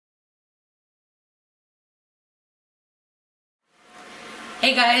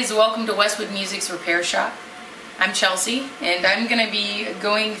Hey guys, welcome to Westwood Music's Repair Shop. I'm Chelsea, and I'm going to be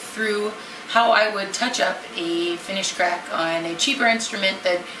going through how I would touch up a finished crack on a cheaper instrument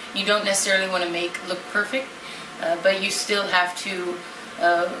that you don't necessarily want to make look perfect, but you still have to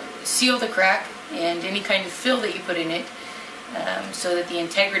seal the crack and any kind of fill that you put in it so that the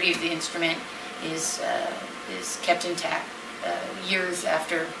integrity of the instrument is kept intact years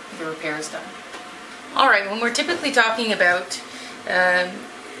after the repair is done. Alright, when we're typically talking about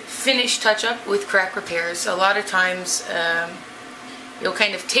finish touch-up with crack repairs, a lot of times you'll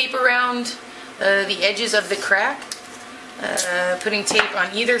kind of tape around the edges of the crack, putting tape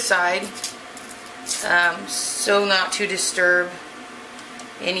on either side so not to disturb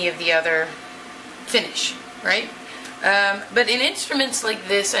any of the other finish, right? But in instruments like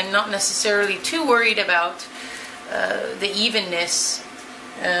this, I'm not necessarily too worried about the evenness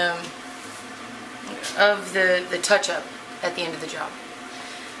of the touch-up at the end of the job.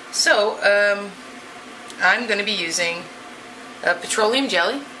 So I'm going to be using petroleum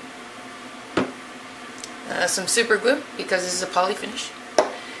jelly, some super glue because this is a poly finish.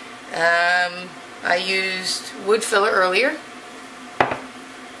 I used wood filler earlier,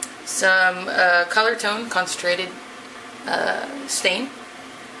 some color tone concentrated stain.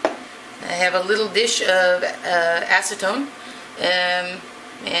 I have a little dish of acetone,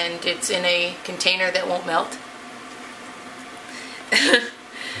 and it's in a container that won't melt.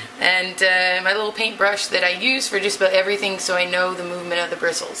 And my little paintbrush that I use for just about everything so I know the movement of the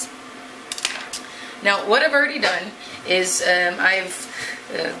bristles. Now what I've already done is I've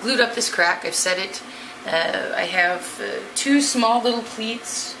glued up this crack, I've set it. I have two small little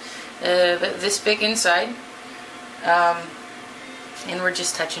pleats this big inside, and we're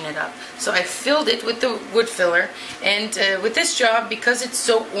just touching it up. So I filled it with the wood filler, and with this job, because it's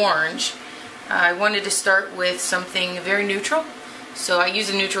so orange, I wanted to start with something very neutral. So I use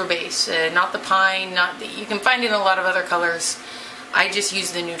a neutral base, not the pine, you can find it in a lot of other colors. I just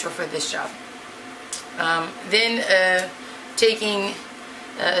use the neutral for this job. Then taking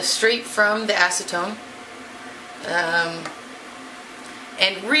straight from the acetone,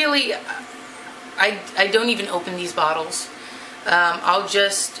 and really I don't even open these bottles. I'll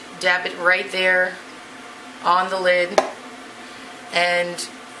just dab it right there on the lid, and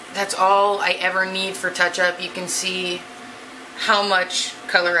that's all I ever need for touch-up. You can see how much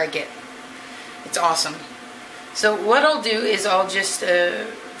color I get. It's awesome. So what I'll do is I'll just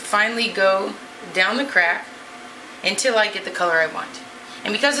finally go down the crack until I get the color I want.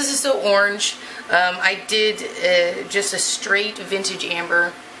 And because this is so orange, I did just a straight vintage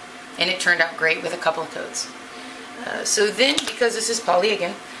amber, and it turned out great with a couple of coats. So then, because this is poly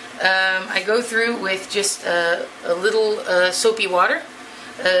again, I go through with just a little soapy water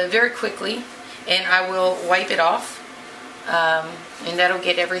very quickly, and I will wipe it off, and that'll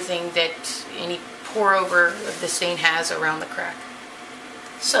get everything that any pour over of the stain has around the crack.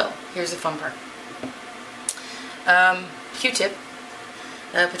 So here's the fun part. Q-tip,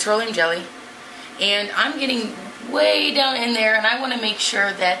 petroleum jelly, and I'm getting way down in there, and I want to make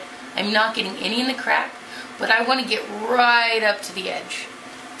sure that I'm not getting any in the crack, but I want to get right up to the edge.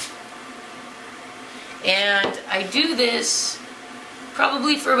 And I do this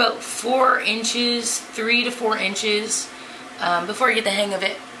probably for about 4 inches, 3 to 4 inches, before I get the hang of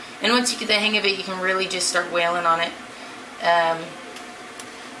it. And once you get the hang of it, you can really just start wailing on it.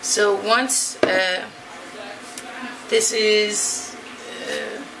 So once this is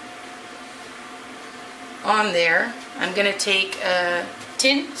on there, I'm going to take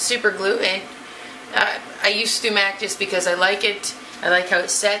tin super glue, and I use Stumac just because I like it. I like how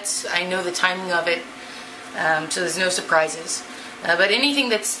it sets. I know the timing of it, so there's no surprises. But anything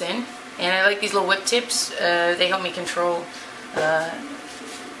that's thin, and I like these little whip tips, they help me control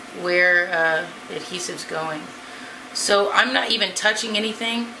where the adhesive's going. So I'm not even touching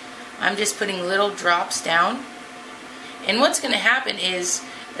anything. I'm just putting little drops down. And what's going to happen is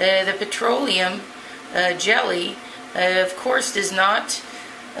the petroleum jelly, of course, does not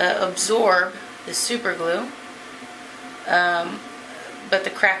absorb the super glue, but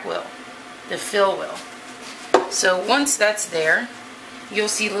the crack will, the fill will. So once that's there, you'll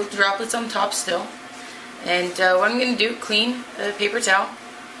see little droplets on top still. And what I'm going to do, clean a paper towel,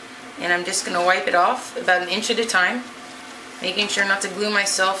 and I'm just going to wipe it off about 1 inch at a time, making sure not to glue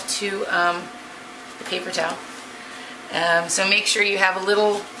myself to the paper towel. So make sure you have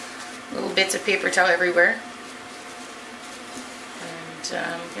little bits of paper towel everywhere. And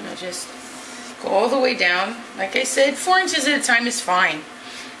I'm going to just go all the way down. Like I said, 4 inches at a time is fine.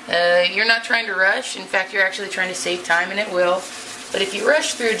 You're not trying to rush. In fact, you're actually trying to save time, and it will. But if you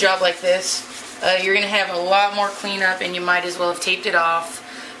rush through a job like this, you're going to have a lot more cleanup, and you might as well have taped it off,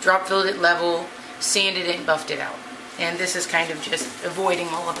 drop filled it level, sanded it, and buffed it out. And this is kind of just avoiding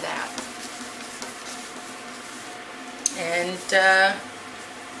all of that. And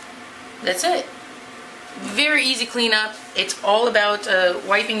that's it. Very easy cleanup. It's all about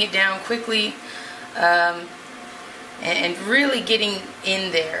wiping it down quickly and really getting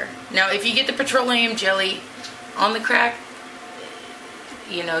in there. Now, if you get the petroleum jelly on the crack,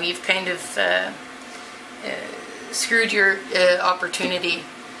 you know, you've kind of screwed your opportunity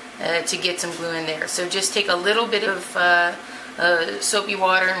to get some glue in there. So just take a little bit of soapy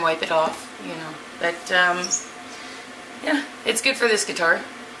water and wipe it off, you know. But yeah, it's good for this guitar,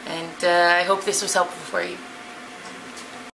 and I hope this was helpful for you.